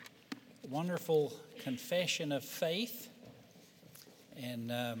wonderful confession of faith,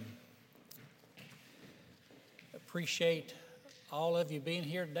 and appreciate all of you being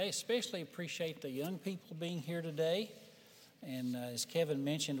here today. Especially appreciate the young people being here today. And as Kevin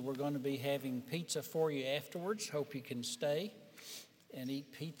mentioned, we're going to be having pizza for you afterwards. Hope you can stay and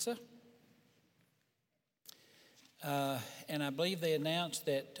eat pizza. And I believe they announced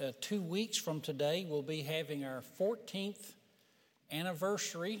that 2 weeks from today we'll be having our 14th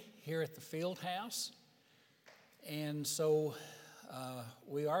anniversary here at the Field House. And so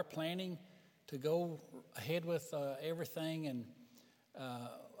we are planning to go ahead with everything, and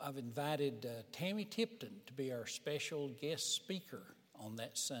I've invited Tammy Tipton to be our special guest speaker on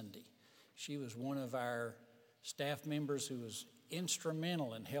that Sunday. She was one of our staff members who was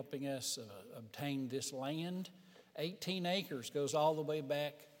instrumental in helping us obtain this land. 18 acres, goes all the way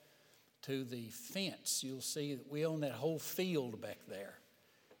back to the fence. You'll see that we own that whole field back there.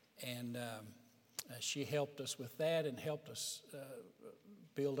 And she helped us with that and helped us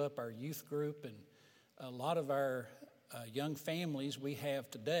build up our youth group. And a lot of our young families we have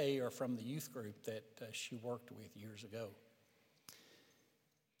today are from the youth group that she worked with years ago.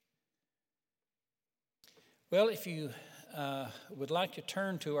 Well, if you would like to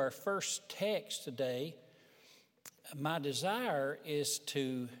turn to our first text today, my desire is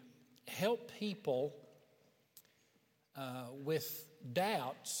to help people with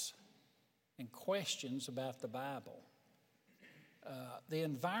doubts and questions about the Bible. The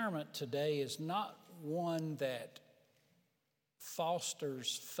environment today is not one that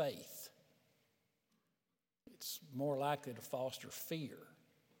fosters faith. It's more likely to foster fear,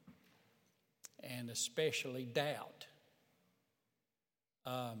 and especially doubt.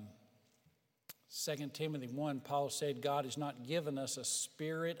 2 Timothy 1, Paul said, God has not given us a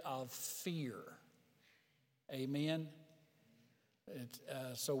spirit of fear. Amen?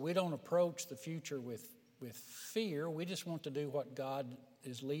 So we don't approach the future with fear. We just want to do what God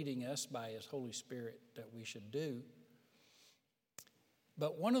is leading us by His Holy Spirit that we should do.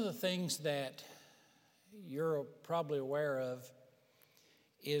 But one of the things that you're probably aware of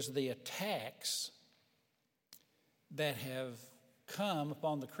is the attacks that have come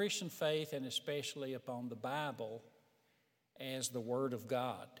upon the Christian faith, and especially upon the Bible as the Word of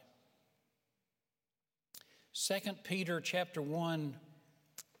God. 2 Peter chapter 1,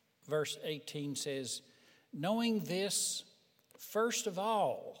 verse 18 says, knowing this, first of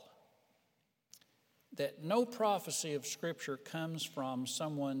all, that no prophecy of Scripture comes from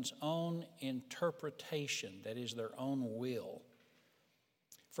someone's own interpretation, that is, their own will.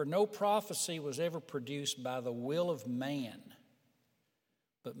 For no prophecy was ever produced by the will of man,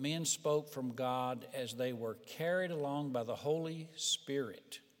 but men spoke from God as they were carried along by the Holy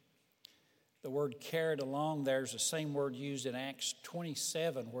Spirit. The word carried along there is the same word used in Acts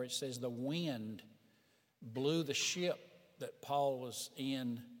 27, where it says the wind blew the ship that Paul was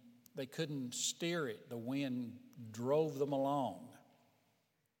in. They couldn't steer it. The wind drove them along.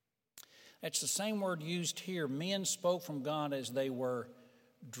 That's the same word used here. Men spoke from God as they were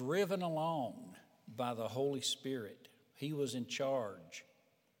driven along by the Holy Spirit. He was in charge.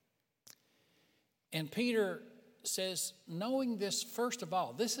 And Peter says, knowing this, first of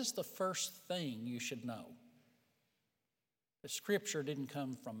all, this is the first thing you should know. The Scripture didn't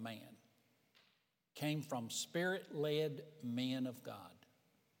come from man. It came from Spirit-led men of God.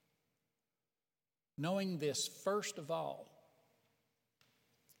 Knowing this, first of all.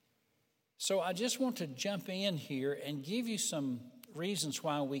 So I just want to jump in here and give you some reasons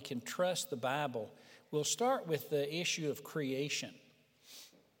why we can trust the Bible. We'll start with the issue of creation,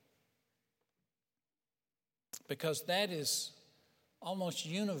 because that is almost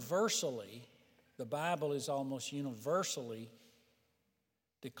universally, the Bible is almost universally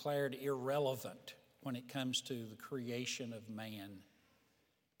declared irrelevant when it comes to the creation of man,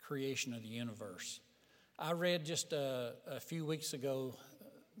 creation of the universe. I read just a few weeks ago,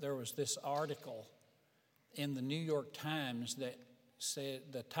 there was this article in the New York Times that said,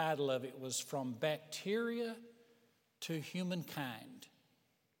 the title of it was From Bacteria to Humankind.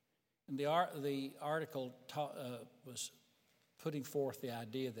 And the article was putting forth the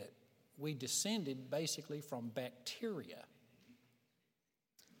idea that we descended basically from bacteria.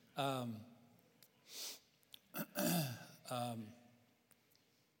 And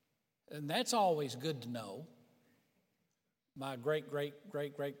that's always good to know. My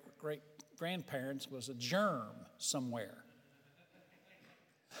great-great-great-great-great-grandparents was a germ somewhere.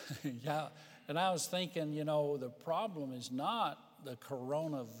 Yeah, and I was thinking, the problem is not the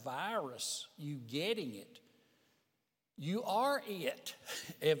coronavirus, you getting it. You are it,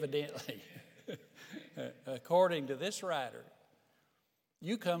 evidently, according to this writer.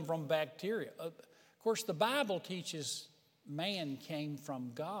 You come from bacteria. Of course, the Bible teaches man came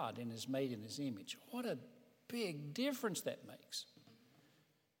from God and is made in his image. What a big difference that makes.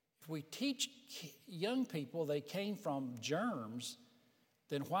 If we teach young people they came from germs,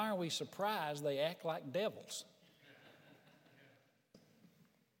 then why are we surprised they act like devils?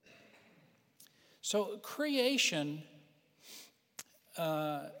 So creation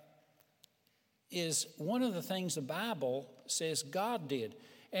is one of the things the Bible says God did.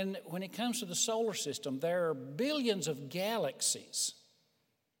 And when it comes to the solar system, there are billions of galaxies.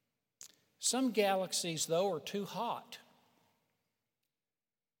 Some galaxies, though, are too hot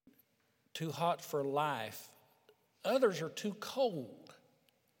for life. Others are too cold.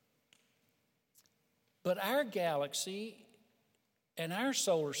 But our galaxy and our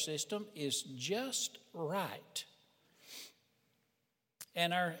solar system is just right.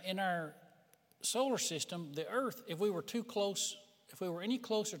 And in our solar system, the Earth, if we were any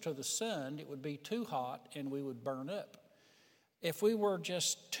closer to the sun, it would be too hot and we would burn up. If we were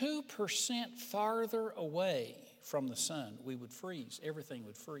just 2% farther away from the sun, we would freeze. Everything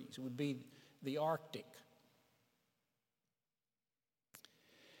would freeze. It would be the Arctic.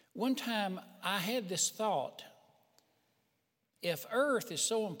 One time I had this thought, if Earth is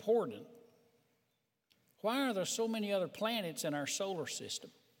so important, why are there so many other planets in our solar system?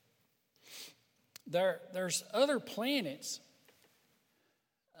 There's other planets.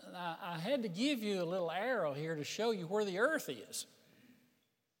 I had to give you a little arrow here to show you where the Earth is.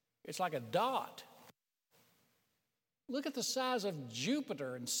 It's like a dot. Look at the size of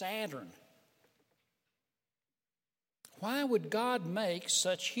Jupiter and Saturn. Why would God make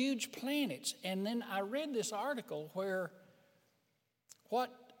such huge planets? And then I read this article where what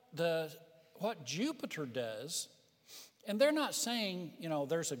Jupiter does, and they're not saying,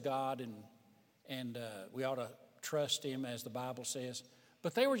 there's a God and we ought to trust him as the Bible says,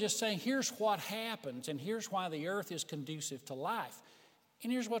 but they were just saying, here's what happens and here's why the earth is conducive to life.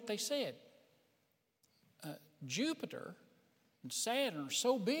 And here's what they said. Jupiter and Saturn are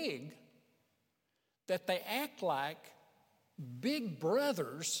so big that they act like big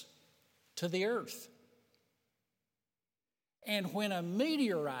brothers to the earth. And when a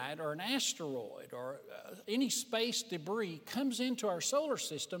meteorite or an asteroid or any space debris comes into our solar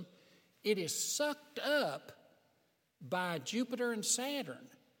system, it is sucked up by Jupiter and Saturn.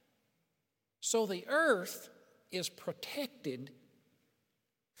 So the earth is protected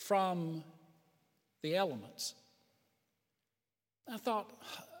from the elements. I thought,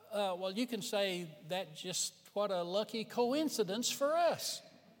 well, you can say that just what a lucky coincidence for us.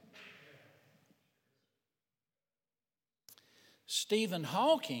 Stephen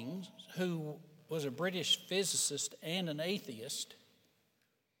Hawking, who was a British physicist and an atheist,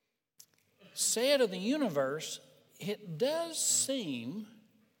 said of the universe, it does seem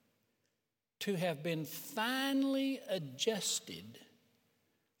to have been finely adjusted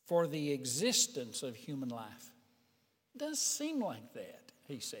for the existence of human life. It does seem like that,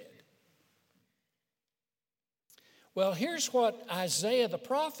 he said. Well, here's what Isaiah the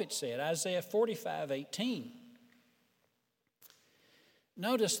prophet said, Isaiah 45:18.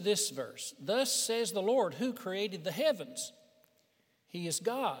 Notice this verse. Thus says the Lord, who created the heavens. He is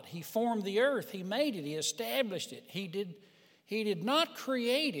God. He formed the earth. He made it. He established it. He did not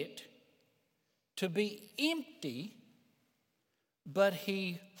create it to be empty, but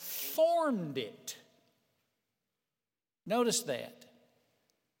he formed it. Notice that.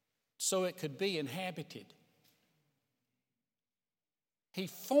 So it could be inhabited. He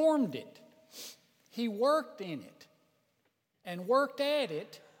formed it. He worked in it and worked at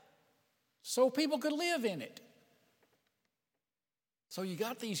it so people could live in it. So you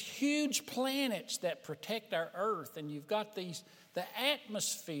got these huge planets that protect our earth, and you've got the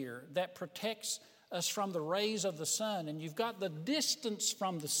atmosphere that protects us from the rays of the sun, and you've got the distance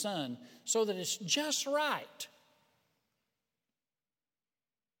from the sun so that it's just right.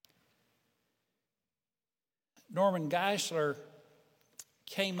 Norman Geisler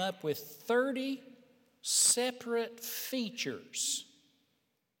came up with 30 separate features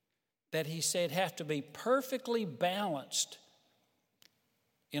that he said have to be perfectly balanced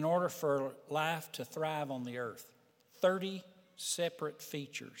in order for life to thrive on the earth. 30 separate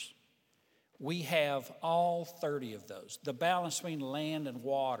features. We have all 30 of those. The balance between land and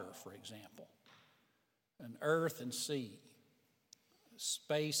water, for example, and earth and sea,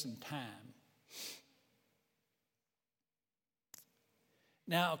 space and time.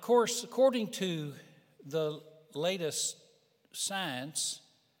 Now, of course, according to the latest science,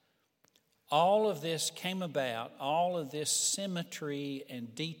 all of this came about, all of this symmetry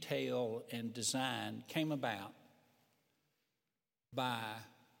and detail and design came about by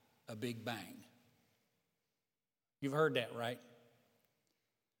a big bang. You've heard that, right?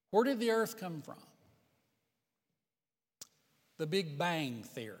 Where did the earth come from? The Big Bang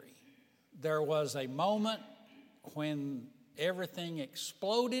Theory. There was a moment when everything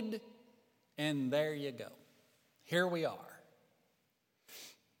exploded, and there you go. Here we are.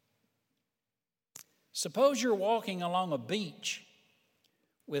 Suppose you're walking along a beach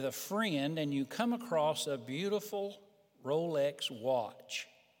with a friend and you come across a beautiful Rolex watch.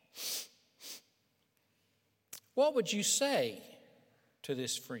 What would you say to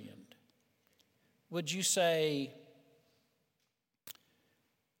this friend? Would you say,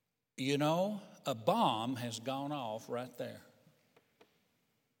 you know, a bomb has gone off right there?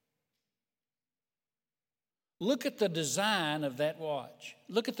 Look at the design of that watch.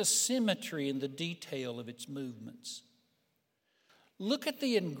 Look at the symmetry and the detail of its movements. Look at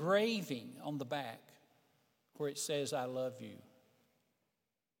the engraving on the back where it says, I love you.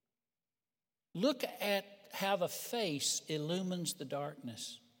 Look at how the face illumines the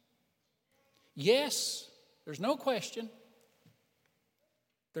darkness. Yes, there's no question.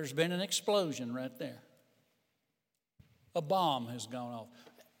 There's been an explosion right there. A bomb has gone off.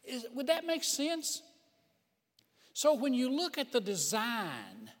 Would that make sense? So when you look at the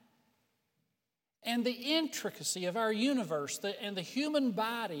design and the intricacy of our universe and the human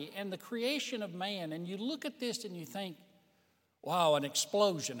body and the creation of man, and you look at this and you think, wow, an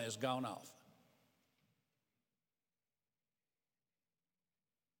explosion has gone off.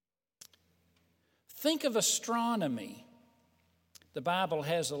 Think of astronomy. The Bible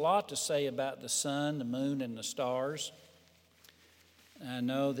has a lot to say about the sun, the moon, and the stars. I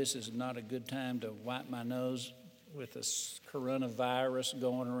know this is not a good time to wipe my nose with this coronavirus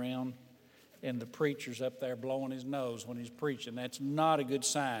going around and the preacher's up there blowing his nose when he's preaching. That's not a good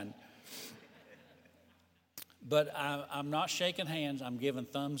sign. But I'm not shaking hands. I'm giving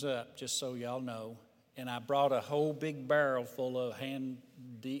thumbs up, just so y'all know. And I brought a whole big barrel full of hand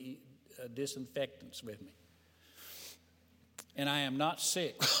disinfectants with me. And I am not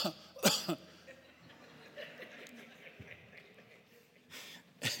sick.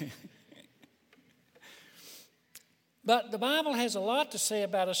 But the Bible has a lot to say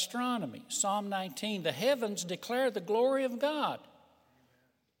about astronomy. Psalm 19, the heavens declare the glory of God,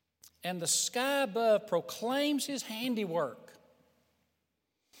 and the sky above proclaims his handiwork.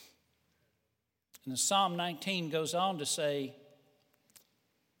 And Psalm 19 goes on to say,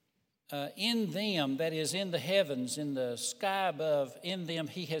 in them, that is in the heavens, in the sky above, in them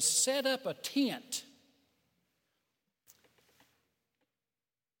he has set up a tent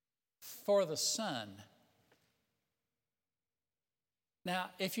for the sun.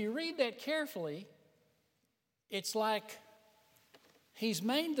 Now, if you read that carefully, it's like he's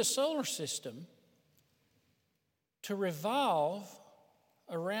made the solar system to revolve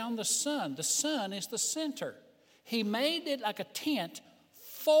around the sun. The sun is the center. He made it like a tent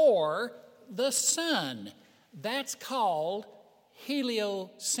for the sun. That's called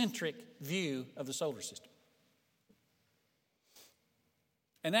heliocentric view of the solar system.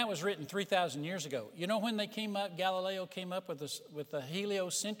 And that was written 3,000 years ago. You know when Galileo came up with the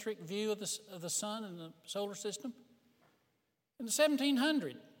heliocentric view of the sun and the solar system? In the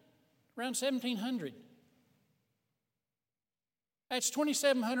 1700, around 1700. That's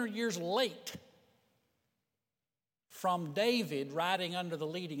 2,700 years late from David writing under the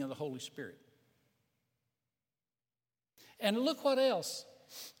leading of the Holy Spirit. And look what else.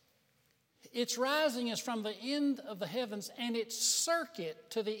 Its rising is from the end of the heavens and its circuit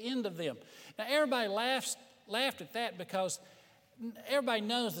to the end of them. Now, everybody laughed at that because everybody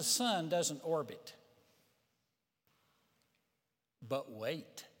knows the sun doesn't orbit. But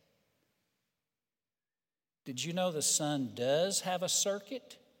wait. Did you know the sun does have a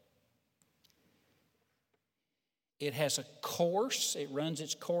circuit? It has a course. It runs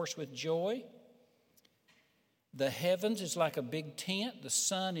its course with joy. The heavens is like a big tent. The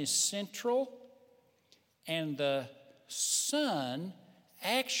sun is central. And the sun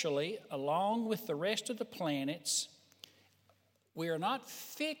actually, along with the rest of the planets, we are not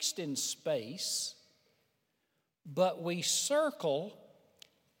fixed in space, but we circle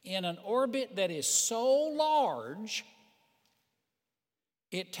in an orbit that is so large,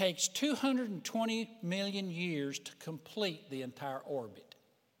 it takes 220 million years to complete the entire orbit.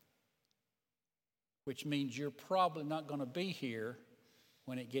 Which means you're probably not going to be here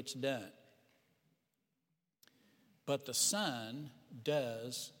when it gets done. But the sun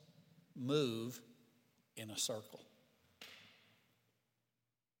does move in a circle.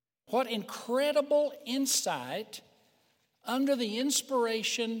 What incredible insight under the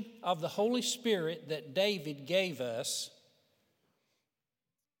inspiration of the Holy Spirit that David gave us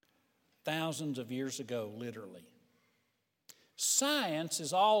thousands of years ago, literally. Science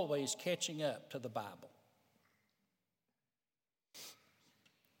is always catching up to the Bible.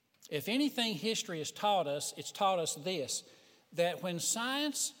 If anything history has taught us, it's taught us this, that when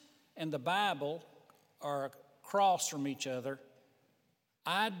science and the Bible are across from each other,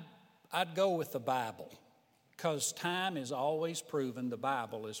 I'd go with the Bible, because time is always proven the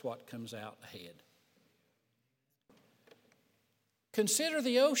Bible is what comes out ahead. Consider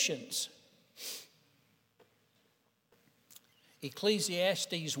the oceans.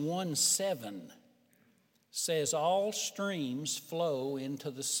 Ecclesiastes 1:7 says all streams flow into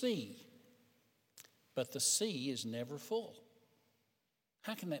the sea, but the sea is never full.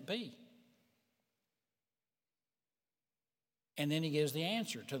 How can that be? And then he gives the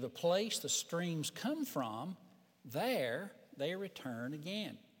answer. To the place the streams come from, there they return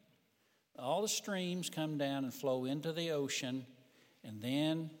again. All the streams come down and flow into the ocean, and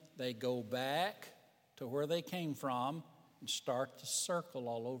then they go back to where they came from and start the circle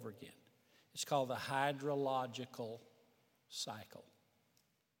all over again. It's called the hydrological cycle.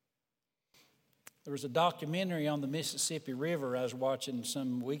 There was a documentary on the Mississippi River I was watching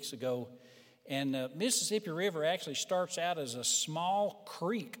some weeks ago, and the Mississippi River actually starts out as a small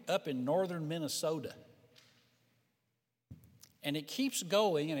creek up in northern Minnesota. And it keeps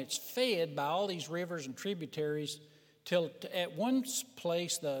going, and it's fed by all these rivers and tributaries till at one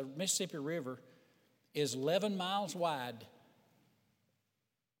place the Mississippi River is 11 miles wide.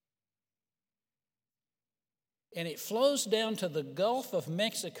 And it flows down to the Gulf of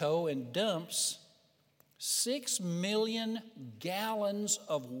Mexico and dumps 6 million gallons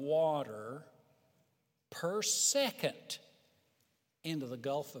of water per second into the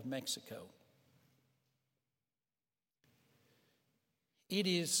Gulf of Mexico. It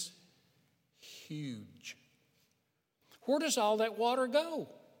is huge. Where does all that water go?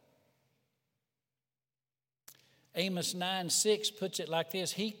 Amos 9:6 puts it like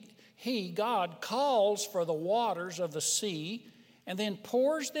this. God, calls for the waters of the sea and then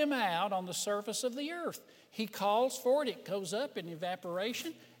pours them out on the surface of the earth. He calls for it. It goes up in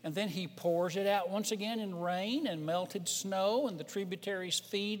evaporation, and then he pours it out once again in rain and melted snow, and the tributaries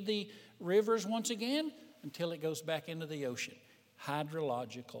feed the rivers once again until it goes back into the ocean.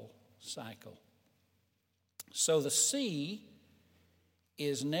 Hydrological cycle. So the sea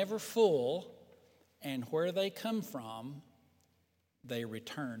is never full, and where they come from, they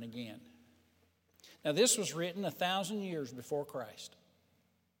return again. Now, this was written 1,000 years before Christ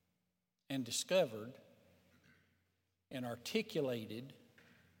and discovered and articulated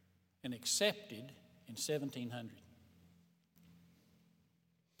and accepted in 1700.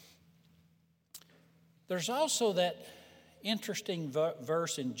 There's also that interesting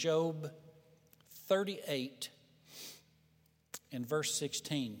verse in Job 38 and verse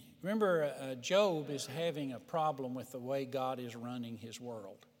 16. Remember, Job is having a problem with the way God is running his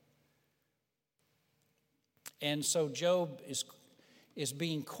world. And so Job is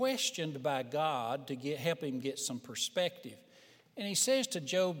being questioned by God to help him get some perspective. And he says to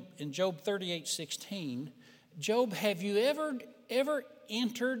Job in Job 38:16, Job, have you ever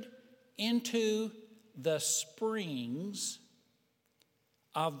entered into the springs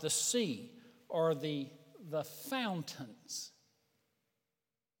of the sea, or the fountains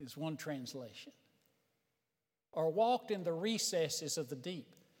is one translation, or walked in the recesses of the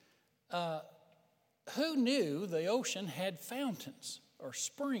deep? Who knew the ocean had fountains or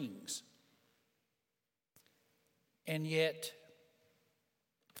springs? And yet,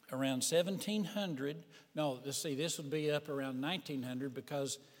 around 1700, this would be up around 1900,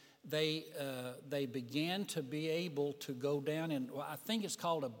 because they began to be able to go down in, I think it's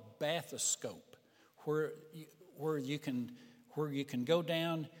called a bathoscope, where you can go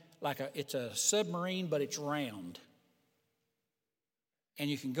down it's a submarine, but it's round. And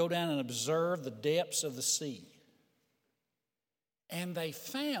you can go down and observe the depths of the sea. And they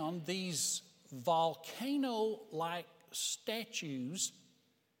found these volcano-like statues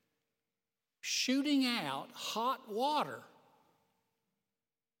shooting out hot water,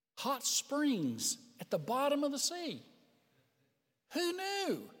 hot springs at the bottom of the sea. Who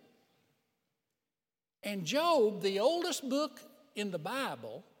knew? And Job, the oldest book in the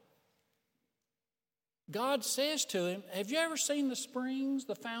Bible, God says to him, have you ever seen the springs,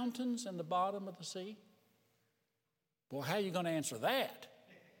 the fountains, in the bottom of the sea? Well, how are you going to answer that?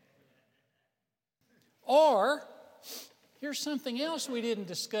 Or, here's something else we didn't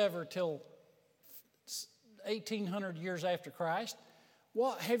discover till 1,800 years after Christ.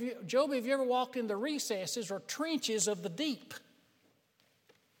 Job, have you ever walked in the recesses or trenches of the deep?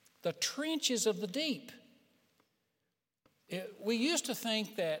 The trenches of the deep. We used to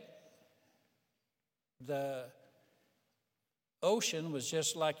think that the ocean was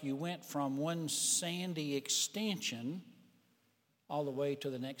just like you went from one sandy extension all the way to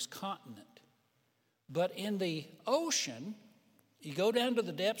the next continent. But in the ocean, you go down to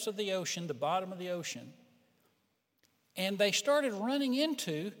the depths of the ocean, the bottom of the ocean, and they started running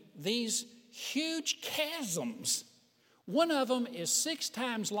into these huge chasms. One of them is 6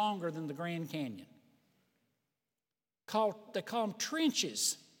 times longer than the Grand Canyon. They call them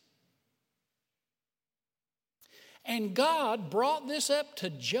trenches. And God brought this up to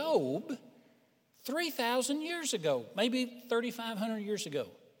Job 3,000 years ago, maybe 3,500 years ago.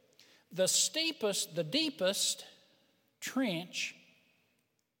 The deepest trench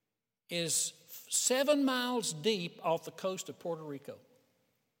is 7 miles deep off the coast of Puerto Rico.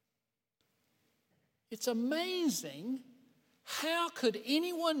 It's amazing, how could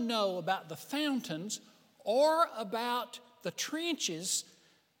anyone know about the fountains or about the trenches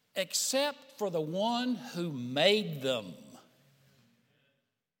except for the one who made them?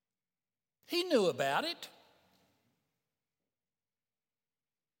 He knew about it.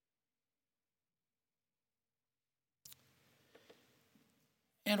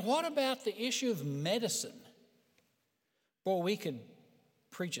 And what about the issue of medicine? Boy, we could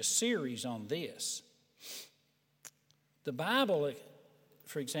preach a series on this. The Bible,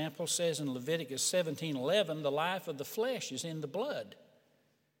 for example, says in Leviticus 17:11, the life of the flesh is in the blood.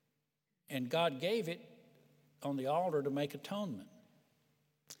 And God gave it on the altar to make atonement.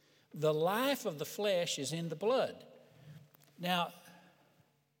 The life of the flesh is in the blood. Now,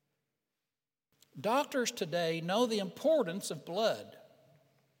 doctors today know the importance of blood.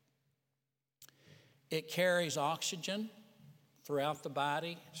 It carries oxygen throughout the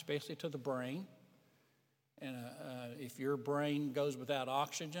body, especially to the brain. And if your brain goes without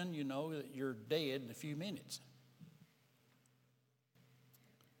oxygen, you know that you're dead in a few minutes.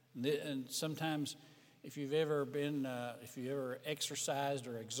 And sometimes, if you've ever exercised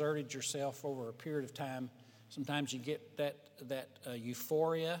or exerted yourself over a period of time, sometimes you get that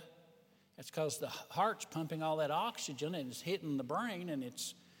euphoria. That's because the heart's pumping all that oxygen and it's hitting the brain and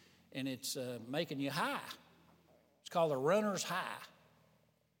it's making you high. It's called a runner's high.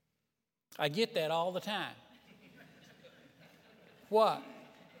 I get that all the time. What?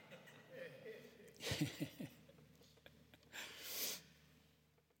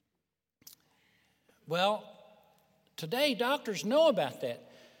 Well, today doctors know about that.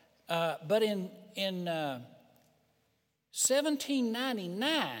 But in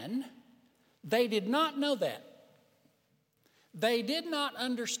 1799, they did not know that. They did not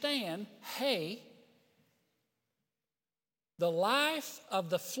understand, hey, the life of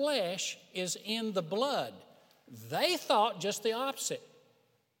the flesh is in the blood. They thought just the opposite.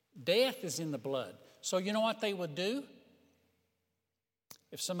 Death is in the blood. So you know what they would do?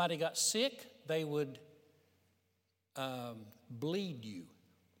 If somebody got sick, they would bleed you.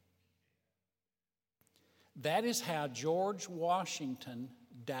 That is how George Washington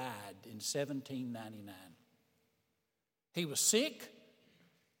died in 1799. He was sick,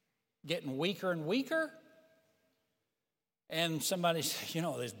 getting weaker and weaker, and somebody said,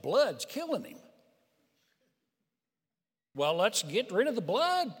 his blood's killing him. Well, let's get rid of the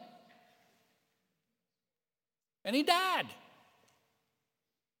blood. And he died.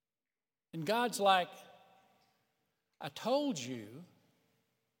 And God's like, I told you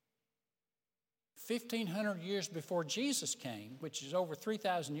 1,500 years before Jesus came, which is over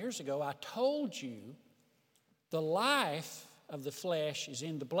 3,000 years ago, I told you the life of the flesh is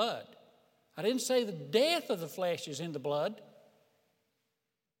in the blood. I didn't say the death of the flesh is in the blood.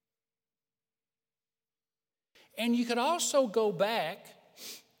 And you could also go back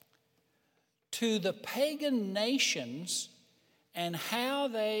to the pagan nations and how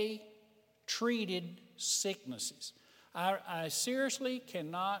they treated sicknesses. I seriously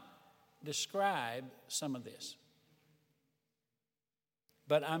cannot describe some of this.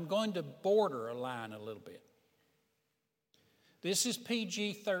 But I'm going to border a line a little bit. This is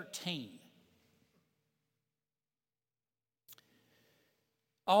PG-13.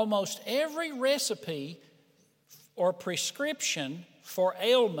 Almost every recipe or prescription for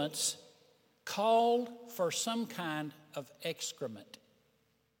ailments called for some kind of excrement.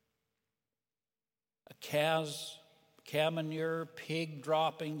 Cow manure, pig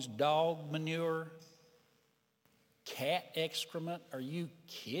droppings, dog manure, cat excrement. Are you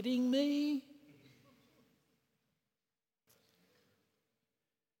kidding me?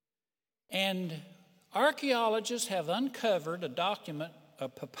 And archaeologists have uncovered a document, a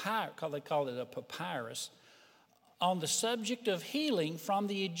papyrus, they call it a papyrus, on the subject of healing from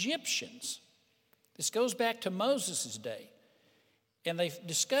the Egyptians. This goes back to Moses' day. And they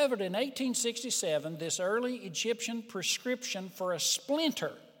discovered in 1867 this early Egyptian prescription for a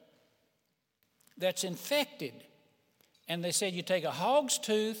splinter that's infected. And they said you take a hog's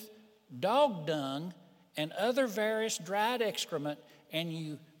tooth, dog dung, and other various dried excrement, and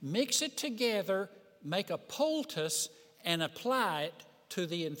you mix it together, make a poultice, and apply it to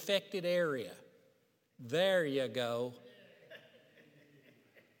the infected area. There you go.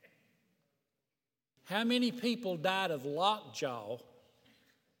 How many people died of lockjaw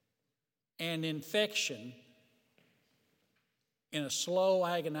and infection in a slow,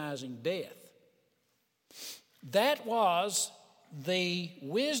 agonizing death? That was the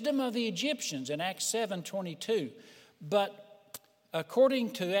wisdom of the Egyptians in Acts 7:22. But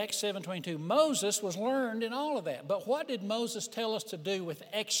according to Acts 7:22, Moses was learned in all of that. But what did Moses tell us to do with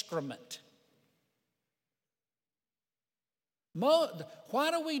excrement?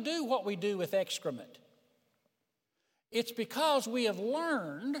 Why do we do what we do with excrement? It's because we have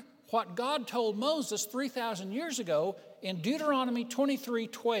learned what God told Moses 3,000 years ago in Deuteronomy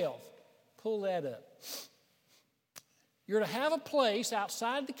 23:12. Pull that up. You're to have a place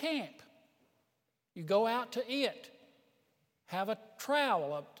outside the camp. You go out to it. Have a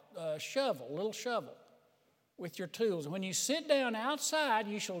trowel, a shovel, a little shovel with your tools. When you sit down outside,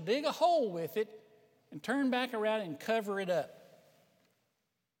 you shall dig a hole with it and turn back around and cover it up.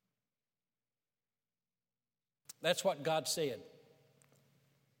 That's what God said.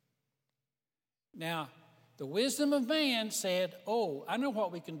 Now, the wisdom of man said, oh, I know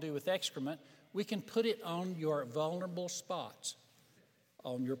what we can do with excrement. We can put it on your vulnerable spots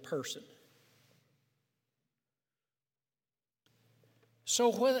on your person.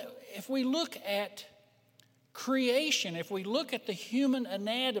 So if we look at creation, if we look at the human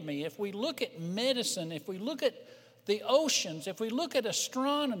anatomy, if we look at medicine, if we look at the oceans, if we look at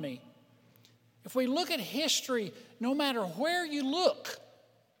astronomy, if we look at history, no matter where you look,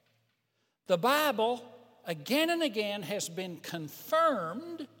 the Bible again and again has been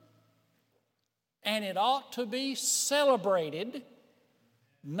confirmed, and it ought to be celebrated,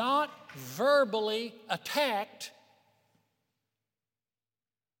 not verbally attacked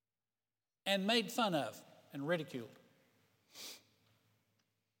and made fun of and ridiculed.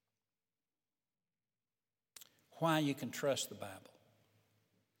 Why you can trust the Bible.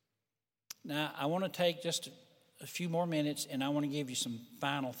 Now, I want to take just a few more minutes, and I want to give you some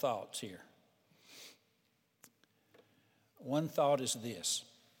final thoughts here. One thought is this.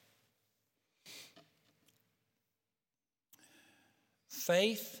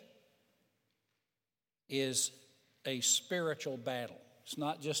 Faith is a spiritual battle. It's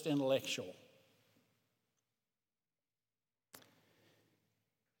not just intellectual.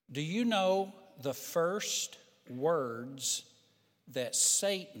 Do you know the first words that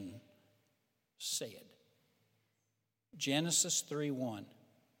Satan said? Genesis 3:1.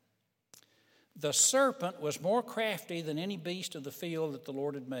 The serpent was more crafty than any beast of the field that the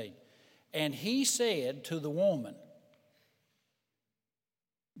Lord had made. And he said to the woman,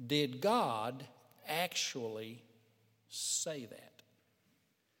 did God actually say that?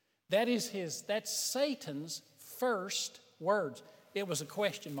 That's Satan's first words. It was a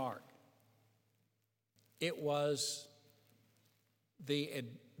question mark. It was the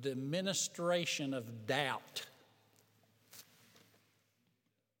administration of doubt.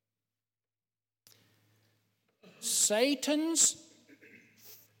 Satan's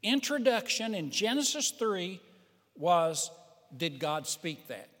introduction in Genesis 3 was, did God speak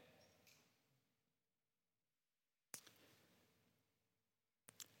that?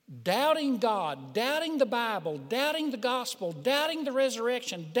 Doubting God, doubting the Bible, doubting the gospel, doubting the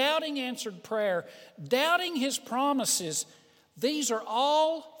resurrection, doubting answered prayer, doubting His promises, these are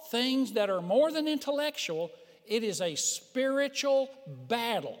all things that are more than intellectual. It is a spiritual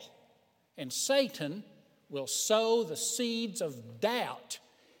battle. And Satan will sow the seeds of doubt.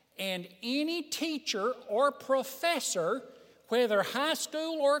 And any teacher or professor, whether high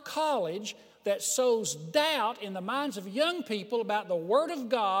school or college, that sows doubt in the minds of young people about the Word of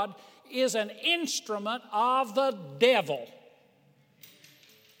God is an instrument of the devil.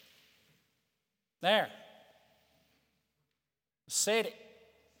 There. Said it.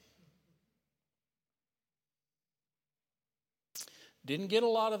 Didn't get a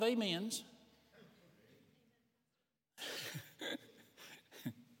lot of amens.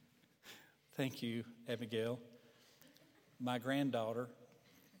 Thank you, Abigail. My granddaughter.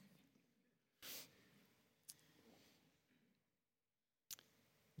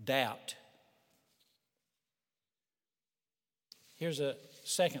 Doubt. Here's a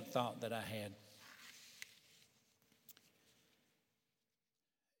second thought that I had.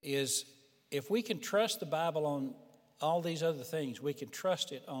 Is if we can trust the Bible on all these other things. We can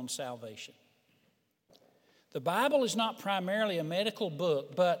trust it on salvation. The Bible is not primarily a medical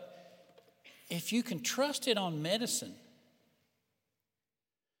book, but if you can trust it on medicine,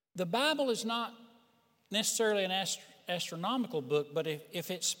 the Bible is not necessarily an astronomical book, but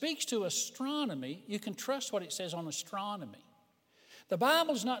if it speaks to astronomy, you can trust what it says on astronomy. The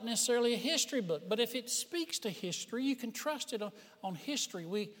Bible is not necessarily a history book, but if it speaks to history, you can trust it on history.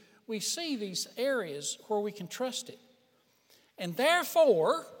 We see these areas where we can trust it. And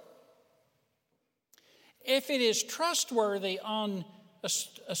therefore, if it is trustworthy on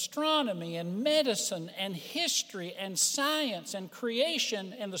astronomy and medicine and history and science and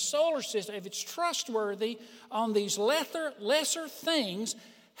creation and the solar system, if it's trustworthy on these lesser things,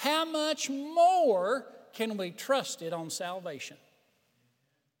 how much more can we trust it on salvation?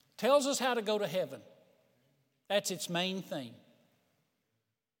 Tells us how to go to heaven. That's its main thing.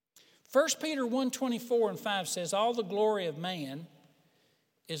 1 Peter 1:24-5 says, all the glory of man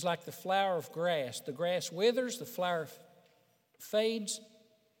is like the flower of grass. The grass withers, the flower fades,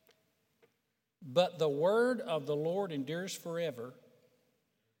 but the word of the Lord endures forever.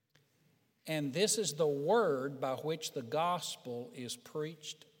 And this is the word by which the gospel is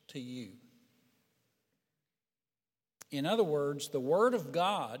preached to you. In other words, the word of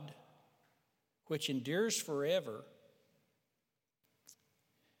God, which endures forever,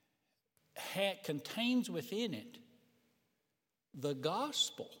 contains within it the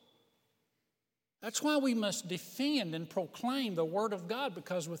gospel. That's why we must defend and proclaim the Word of God,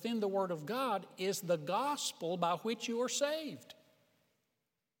 because within the Word of God is the gospel by which you are saved.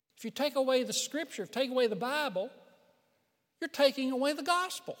 If you take away the Scripture, if you take away the Bible, you're taking away the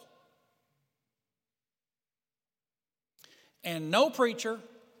gospel. And no preacher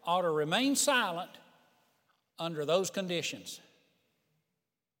ought to remain silent under those conditions.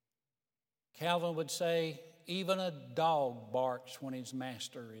 Calvin would say, even a dog barks when his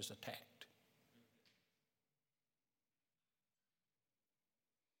master is attacked.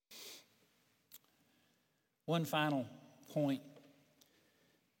 One final point.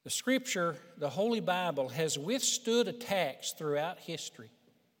 The Scripture, the Holy Bible, has withstood attacks throughout history.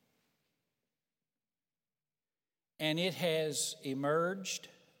 And it has emerged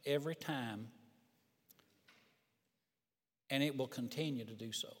every time. And it will continue to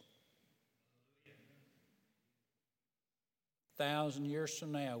do so. 1,000 years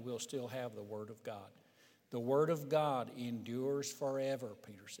from now, we'll still have the Word of God. The Word of God endures forever,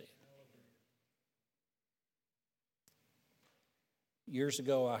 Peter said. Years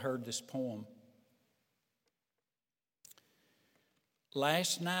ago, I heard this poem.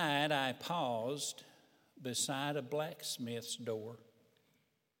 Last night, I paused beside a blacksmith's door.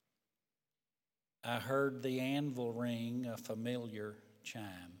 I heard the anvil ring a familiar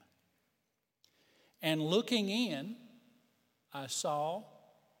chime. And looking in, I saw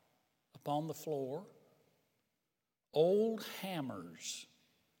upon the floor old hammers,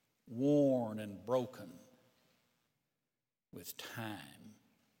 worn and broken with time.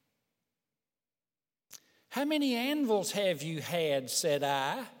 How many anvils have you had, said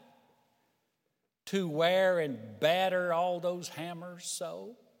I, to wear and batter all those hammers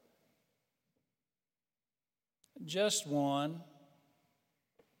so? Just one,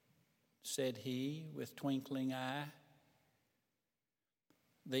 said he with twinkling eye.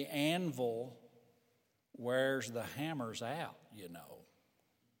 The anvil wears the hammers out, you know.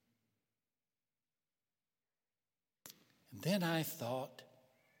 And then I thought,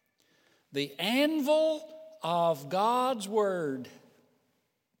 the anvil of God's Word,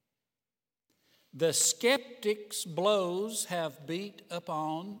 the skeptic's blows have beat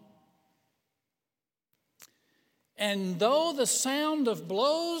upon. And though the sound of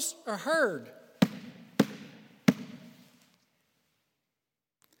blows are heard,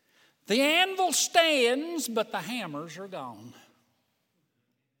 the anvil stands, but the hammers are gone.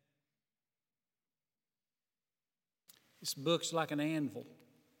 This book's like an anvil.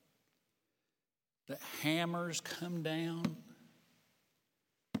 The hammers come down.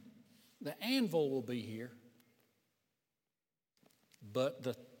 The anvil will be here, but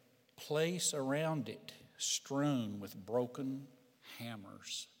the place around it strewn with broken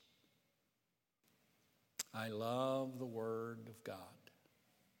hammers. I love the Word of God.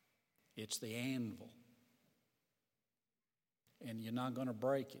 It's the anvil. And you're not going to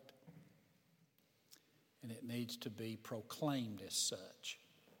break it. And it needs to be proclaimed as such.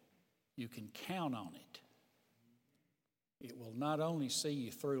 You can count on it. It will not only see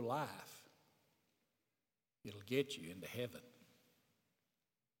you through life, it'll get you into heaven.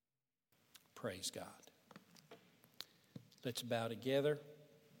 Praise God. Let's bow together.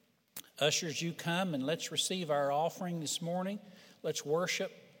 Ushers, you come and let's receive our offering this morning. Let's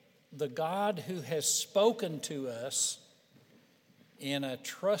worship the God who has spoken to us in a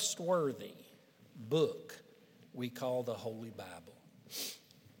trustworthy book we call the Holy Bible.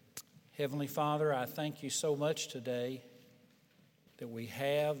 Heavenly Father, I thank you so much today that we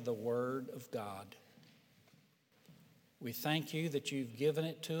have the Word of God. We thank you that you've given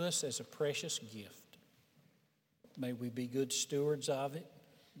it to us as a precious gift. May we be good stewards of it.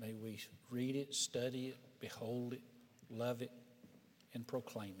 May we read it, study it, behold it, love it, and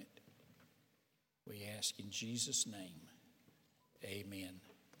proclaim it. We ask in Jesus' name, amen.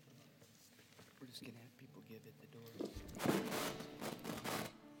 We're just going to have people give at the door.